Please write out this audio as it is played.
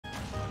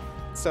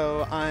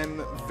So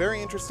I'm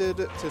very interested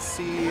to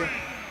see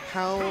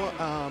how.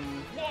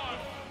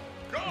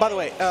 By the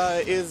way,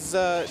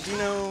 do you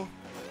know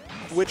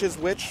which is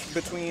which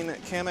between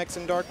Kamex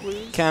and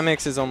DarkBlues?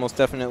 Kamex is almost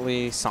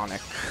definitely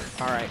Sonic.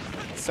 All right.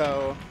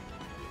 So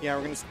yeah,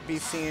 we're going to be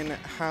seeing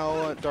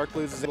how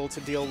DarkBlues is able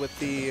to deal with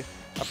the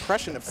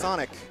oppression of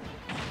Sonic.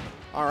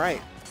 All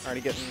right.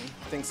 Already getting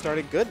things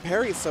started. Good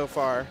parries so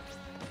far.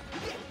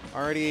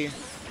 Already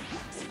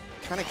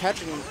kind of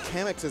catching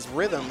Kamex's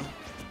rhythm.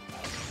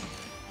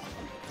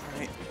 All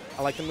right.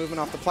 I like the movement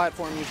off the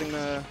platform using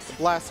the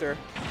blaster.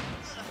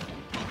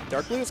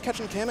 DarkBlues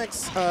catching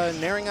Kamex,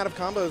 naring out of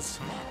combos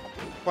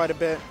quite a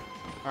bit.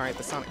 All right,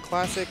 the Sonic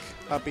Classic,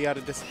 up B at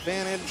a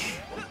disadvantage.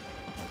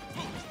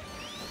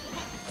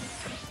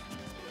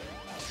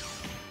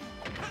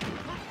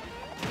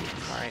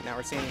 All right, now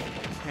we're seeing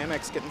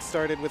Kamex getting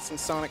started with some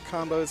Sonic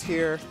combos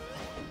here.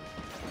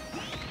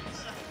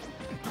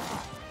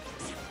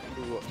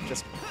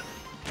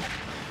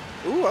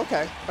 Ooh,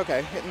 okay,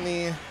 okay. Hitting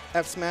the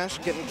F smash,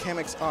 getting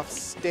Kamex off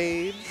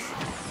stage.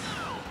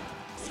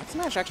 F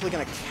smash actually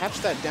gonna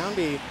catch that down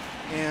B,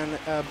 and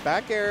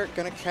back air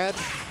gonna catch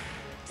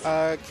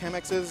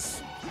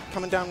Kamex's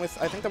coming down with,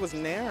 I think that was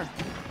Nair.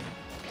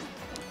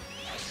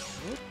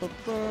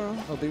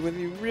 I'll be with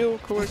you real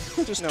quick.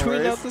 Just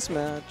tweet out this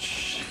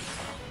match.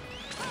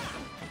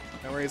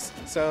 No worries.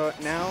 So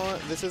now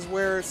this is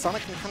where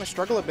Sonic can kind of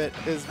struggle a bit,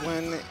 is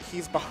when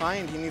he's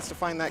behind, he needs to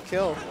find that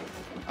kill.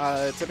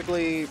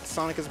 Typically,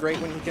 Sonic is great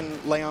when he can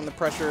lay on the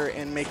pressure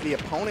and make the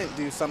opponent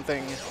do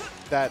something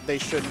that they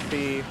shouldn't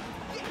be.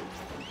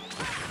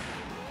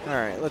 All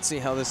right, let's see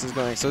how this is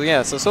going. So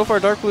yeah, so far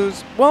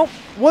DarkBlues, well,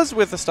 was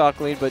with a stock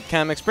lead, but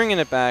Kamex bringing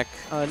it back.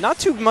 Not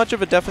too much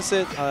of a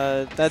deficit.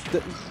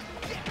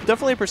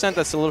 Definitely a percent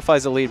that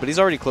solidifies the lead, but he's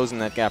already closing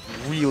that gap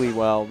really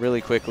well,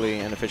 really quickly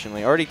and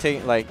efficiently. Already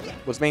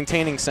was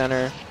maintaining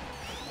center.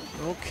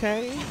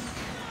 Okay.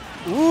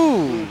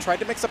 Ooh. Tried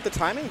to mix up the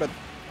timing, but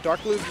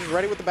DarkBlues is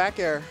ready with the back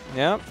air.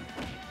 Yep.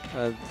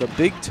 The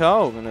big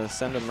toe going to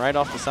send him right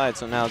off the side.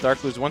 So now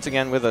DarkBlues once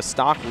again with a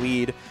stock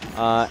lead.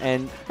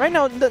 And right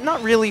now,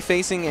 not really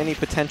facing any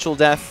potential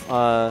death.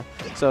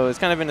 So it's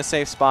kind of in a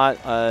safe spot.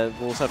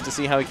 We'll just have to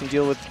see how he can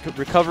deal with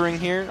recovering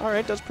here. All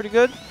right, does pretty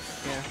good.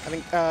 Yeah, I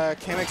think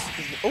Kamex.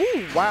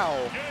 Oh,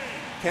 wow.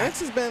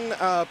 Kamex has been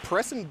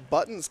pressing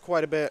buttons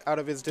quite a bit out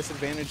of his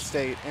disadvantage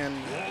state. And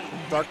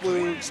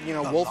DarkBlue, you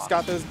know, Wolf's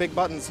got those big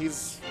buttons.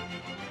 He's,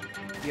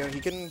 you know, he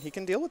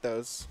can deal with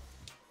those.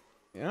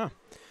 Yeah.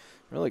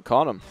 Really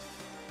caught him.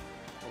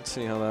 Let's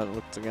see how that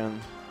looked again.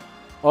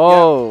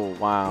 Oh, yeah.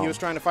 Wow. He was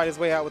trying to fight his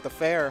way out with the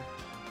fair.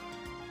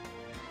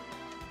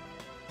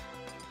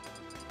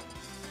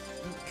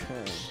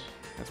 Okay.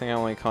 I think I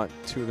only caught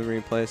 2 of the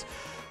replays.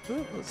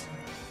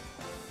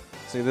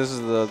 See, this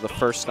is the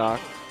first stock.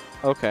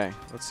 Okay.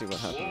 Let's see what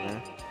happened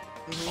there.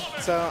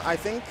 So I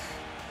think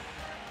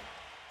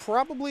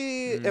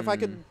probably if I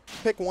could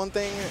pick one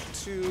thing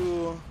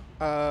to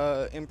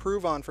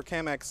improve on for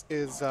Kamex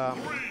is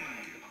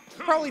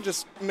probably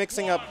just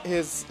mixing up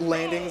his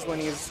landings when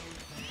he's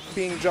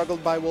being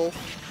juggled by Wolf.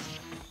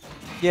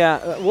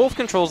 Yeah, Wolf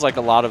controls like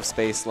a lot of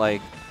space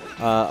like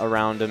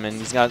around him, and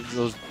he's got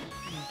those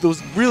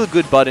really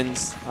good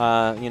buttons,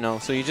 you know,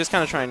 so you just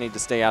kind of try and need to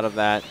stay out of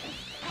that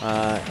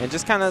and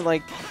just kind of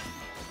like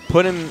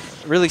put him,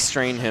 really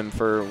strain him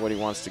for what he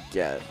wants to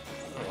get.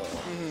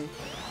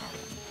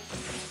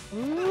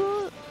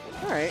 All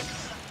right.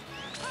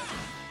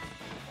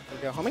 There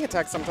we go. Homing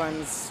attack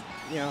sometimes,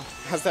 you know,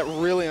 has that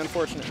really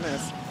unfortunate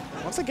miss.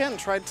 Once again,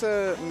 tried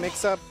to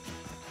mix up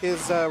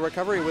his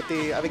recovery with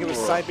the, I think it was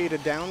side B to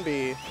down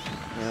B.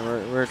 Yeah,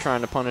 we're trying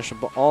to punish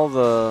all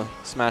the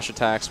smash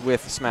attacks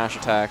with smash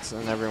attacks,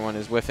 and everyone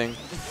is whiffing.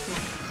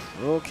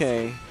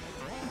 Okay.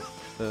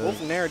 Wolf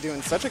and Nair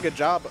doing such a good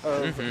job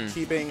of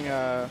keeping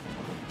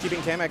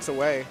Kamex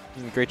away.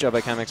 Great job by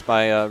Kamex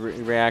by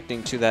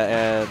reacting to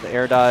that the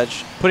air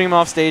dodge, putting him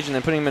off stage, and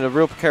then putting him in a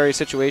real precarious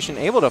situation,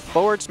 able to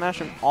forward smash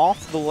him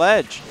off the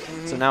ledge.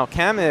 So now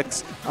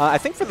Kamex, I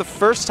think for the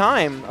first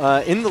time,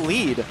 in the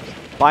lead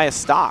by a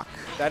stock.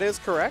 That is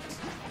correct.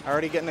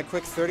 Already getting a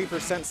quick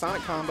 30%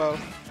 Sonic combo.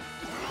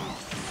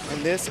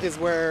 And this is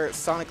where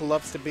Sonic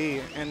loves to be.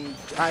 And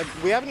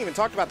we haven't even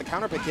talked about the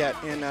counter pick yet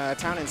in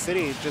Town and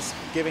City, just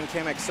giving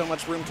Kamex so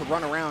much room to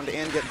run around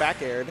and get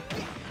back aired.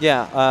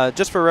 Yeah,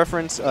 just for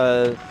reference,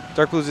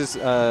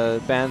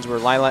 DarkBlues' bans were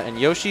Lylat and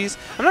Yoshi's.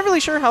 I'm not really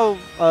sure how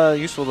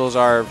useful those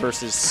are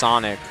versus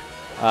Sonic.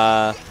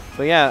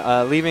 But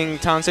yeah, leaving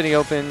Town City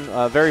open,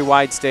 very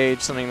wide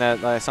stage, something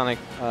that Sonic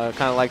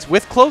kind of likes,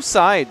 with close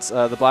sides,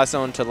 the blast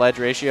zone to ledge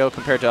ratio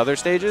compared to other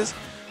stages.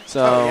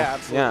 So, yeah,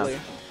 absolutely. Yeah.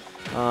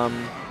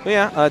 But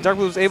yeah, DarkBlues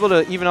was able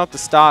to even out the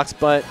stocks,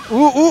 but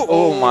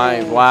oh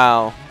my,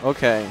 wow,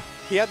 okay.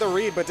 He had the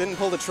read, but didn't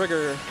pull the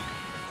trigger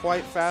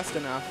quite fast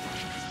enough.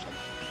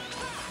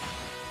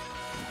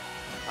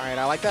 All right,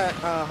 I like that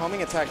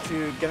homing attack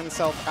to get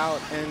himself out,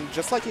 and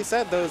just like you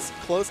said, those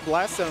close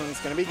blast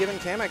zones going to be giving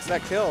Kamex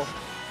that kill.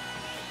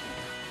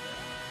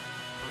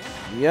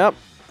 Yep.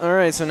 All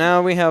right, so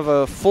now we have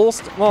a full.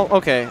 Well,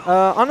 okay.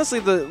 Honestly,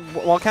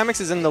 while Kamex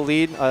is in the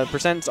lead,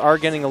 percents are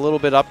getting a little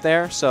bit up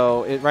there.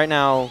 So right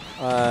now,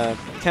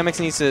 Kamex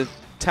needs to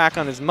tack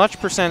on as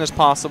much percent as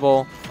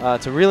possible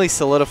to really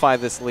solidify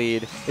this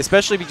lead,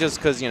 especially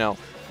because you know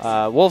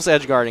Wolf's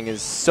edge guarding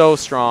is so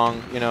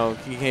strong. You know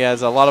he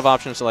has a lot of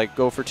options to like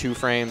go for 2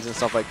 frames and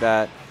stuff like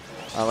that.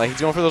 Like he's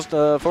going for those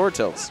forward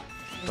tilts,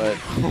 but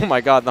oh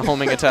my God, the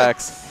homing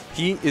attacks!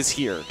 He is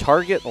here.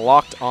 Target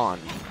locked on.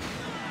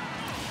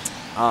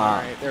 All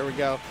right, there we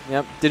go.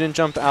 Yep, didn't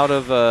jump out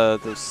of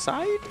the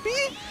side B?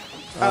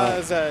 It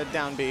was a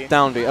down B.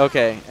 Down B,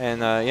 okay. And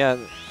yeah,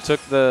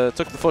 took the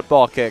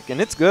football kick, and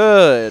it's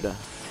good.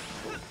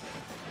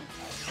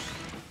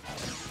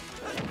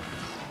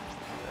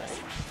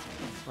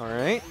 All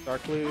right.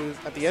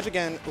 DarkBlues at the edge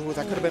again. Ooh,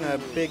 that could have been a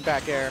big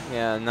back air.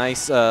 Yeah,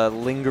 nice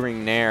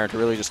lingering nair to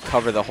really just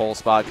cover the whole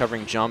spot,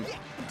 covering jump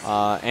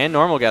and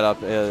normal get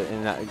up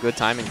in that good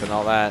timing and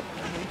all that.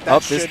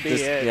 That should be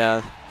it.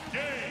 Yeah.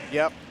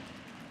 Yep.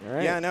 All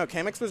right. Yeah, no,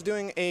 Kamex was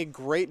doing a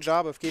great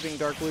job of keeping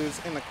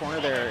DarkBlues in the corner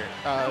there,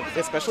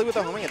 especially with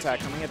the homing attack.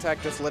 Homing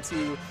attack just lets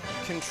you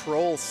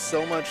control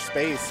so much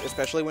space,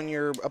 especially when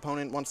your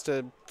opponent wants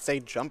to, say,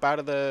 jump out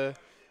of the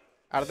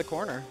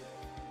corner.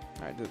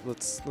 All right,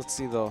 let's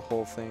see the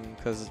whole thing,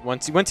 because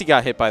once he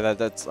got hit by that,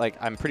 that's like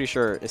I'm pretty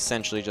sure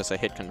essentially just a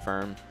hit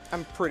confirm.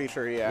 I'm pretty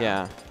sure, yeah.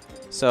 Yeah.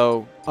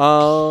 So,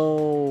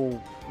 oh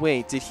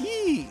wait, did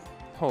he?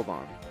 Hold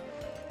on.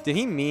 Did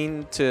he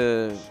mean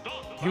to?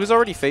 He was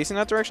already facing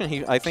that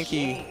direction. I think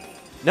he.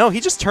 No,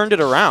 he just turned it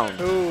around.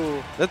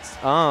 Ooh. That's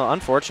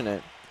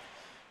unfortunate.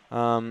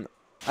 I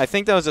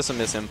think that was just a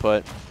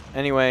misinput.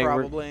 Anyway.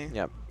 Probably.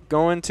 Yep.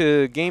 Going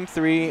to game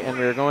 3, and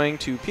we're going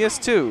to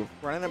PS2.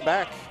 Running it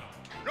back.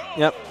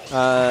 Yep.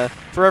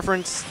 For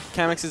reference,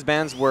 Kamex's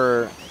bands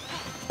were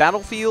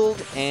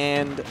Battlefield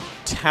and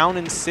Town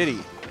and City.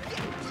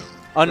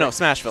 Oh, no,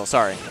 Smashville,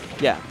 sorry.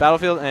 Yeah,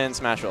 Battlefield and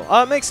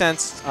Smashville. Makes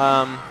sense.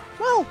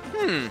 Well,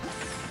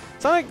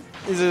 Sonic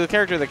is a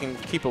character that can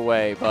keep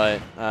away,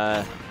 but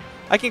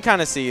I can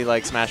kind of see,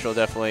 like, Smashville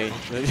definitely,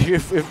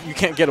 if you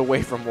can't get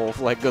away from Wolf,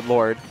 like, good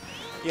lord.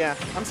 Yeah,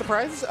 I'm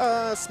surprised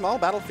Small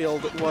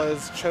Battlefield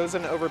was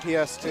chosen over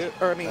PS2,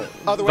 or I mean,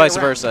 other way Vice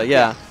around. versa,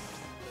 yeah.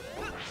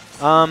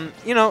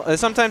 You know,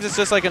 sometimes it's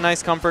just like a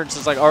nice comfort. It's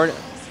just like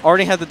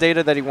already had the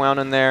data that he wound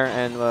in there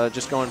and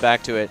just going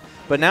back to it.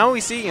 But now we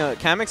see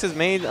Kamex has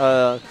made,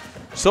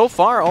 so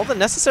far, all the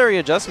necessary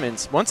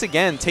adjustments. Once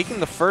again,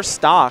 taking the first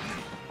stock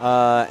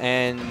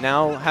and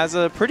now has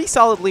a pretty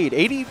solid lead.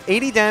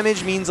 80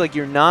 damage means like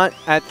you're not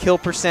at kill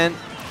percent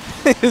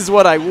is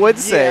what I would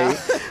say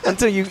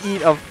until you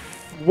eat a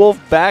Wolf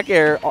back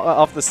air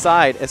off the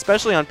side,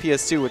 especially on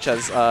PS2, which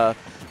has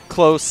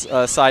close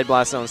side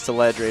blast zones to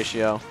ledge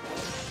ratio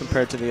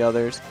compared to the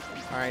others.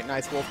 All right,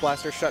 nice Wolf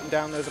Blaster shutting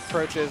down those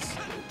approaches.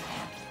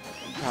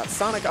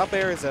 Sonic up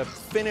air is a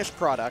finished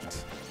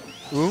product.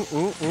 Ooh,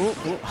 ooh, ooh,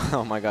 ooh.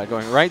 Oh my God,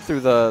 going right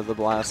through the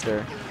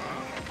blaster.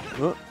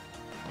 Ooh.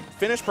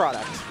 Finished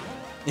product.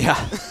 Yeah.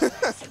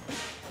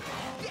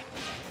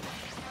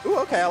 Ooh,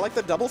 okay, I like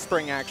the double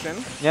spring action.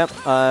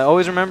 Yep.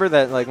 Always remember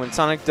that, like, when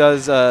Sonic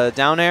does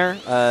down air,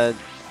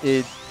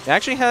 it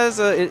actually has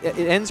it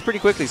ends pretty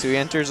quickly, so he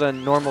enters a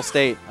normal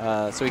state,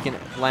 so he can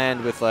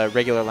land with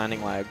regular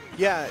landing lag.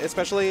 Yeah,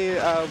 especially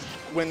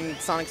when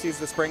Sonics use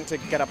the spring to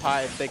get up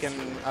high, they can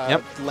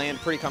land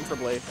pretty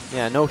comfortably.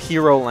 Yeah, no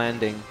hero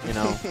landing, you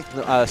know,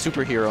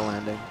 superhero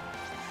landing.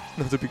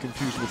 Not to be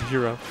confused with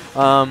hero.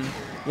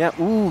 Yeah,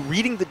 ooh,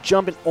 reading the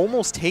jump and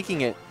almost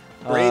taking it.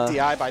 Great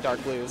DI by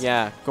DarkBlues.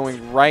 Yeah,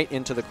 going right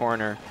into the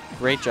corner.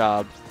 Great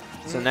job.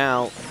 So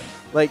now,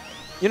 like,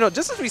 you know,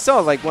 just as we saw,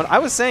 like, when I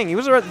was saying, he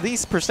was at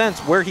these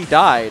percents where he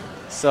died.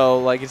 So,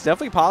 like, it's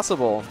definitely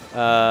possible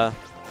for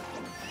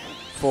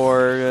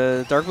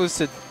DarkBlues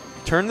to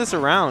turn this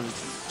around,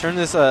 turn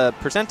this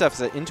percent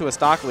deficit into a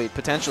stock lead,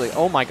 potentially.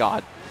 Oh, my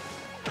God.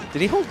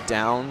 Did he hold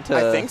down to...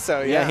 I think so,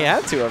 yeah. Yeah, he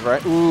had to have,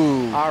 right?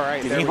 Ooh. All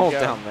right, Did he hold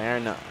down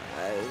there? No.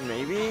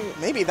 Maybe?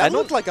 Maybe. That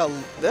looked like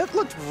that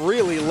looked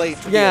really late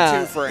to be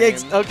a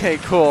 2-frame. Okay,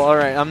 cool. All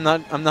right. I'm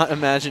not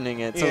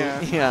imagining it. So,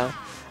 yeah.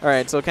 All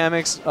right, so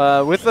Kamex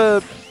with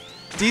a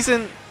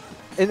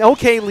an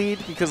okay lead,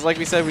 because like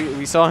we said,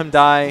 we saw him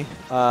die.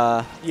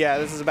 Yeah,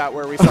 this is about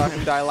where we saw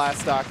him die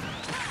last stock.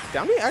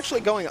 Down B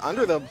actually going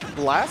under the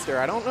blaster.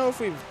 I don't know if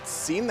we've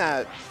seen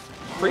that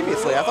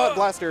previously. I thought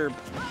blaster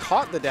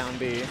caught the down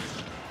B.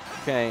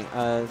 Okay,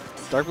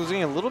 DarkBlues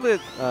getting a little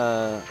bit,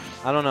 I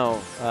don't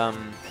know,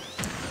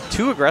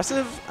 too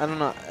aggressive? I don't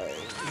know.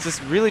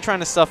 Just really trying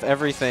to stuff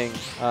everything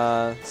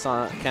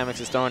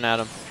Kamex is throwing at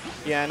him.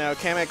 Yeah, no,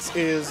 Kamex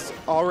is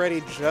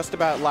already just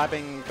about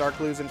lapping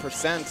DarkBlues in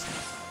percent.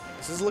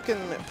 This is looking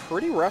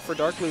pretty rough for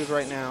DarkBlues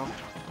right now.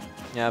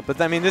 Yeah, but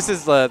I mean, this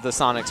is the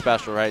Sonic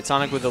special, right?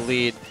 Sonic with the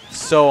lead,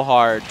 so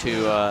hard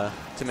to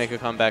make a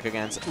comeback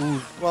against. Ooh.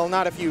 Well,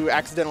 not if you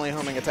accidentally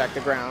homing attack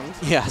the ground.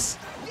 Yes.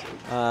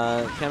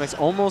 Kamex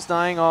almost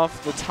dying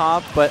off the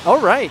top, but all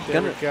right.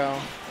 There we go.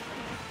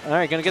 All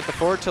right, gonna get the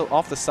forward tilt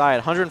off the side,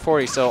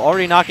 140. So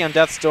already knocking on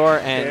Death's door,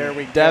 and there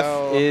we Death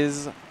go.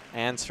 is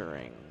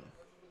answering.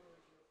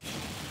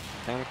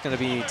 Kamex going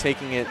to be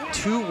taking it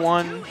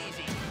 2-1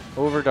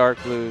 over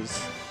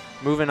DarkBlues.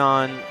 Moving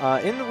on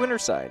in the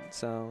winner's side.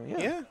 So, yeah.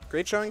 Yeah,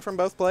 great showing from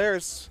both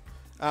players.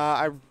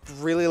 I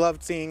really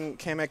loved seeing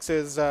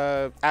Kamex's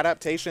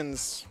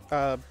adaptations.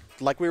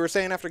 Like we were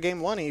saying after game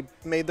 1, he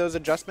made those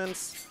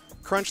adjustments,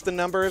 crunched the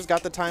numbers,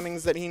 got the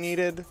timings that he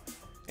needed,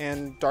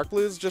 and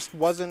DarkBlues just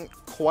wasn't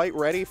quite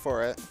ready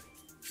for it.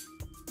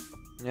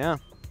 Yeah.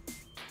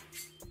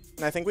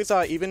 And I think we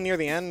saw even near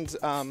the end,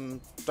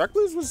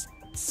 DarkBlues was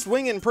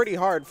swinging pretty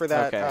hard for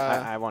that. Okay,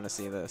 I want to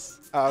see this.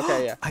 Oh,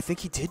 okay, yeah. I think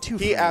he did too.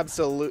 He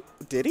absolutely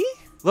did. He?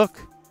 Look,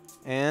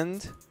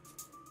 and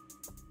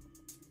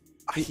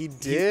he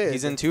did.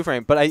 He's in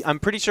 2-frame, but I'm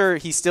pretty sure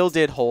he still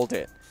did hold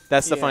it.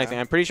 That's the funny thing.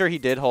 I'm pretty sure he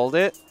did hold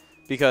it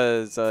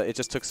because it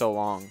just took so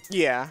long.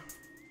 Yeah.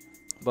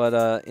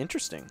 But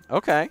interesting.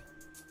 Okay.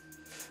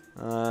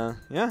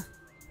 Yeah.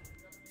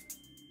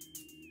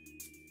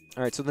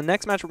 All right, so the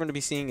next match we're going to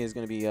be seeing is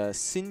going to be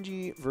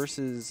Sinji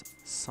versus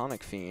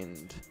Sonic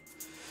Fiend.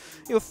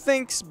 Yo,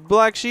 thanks,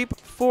 Black Sheep,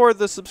 for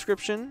the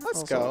subscription.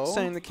 Let's also go.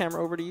 Sending the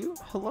camera over to you.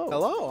 Hello.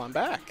 Hello, I'm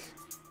back.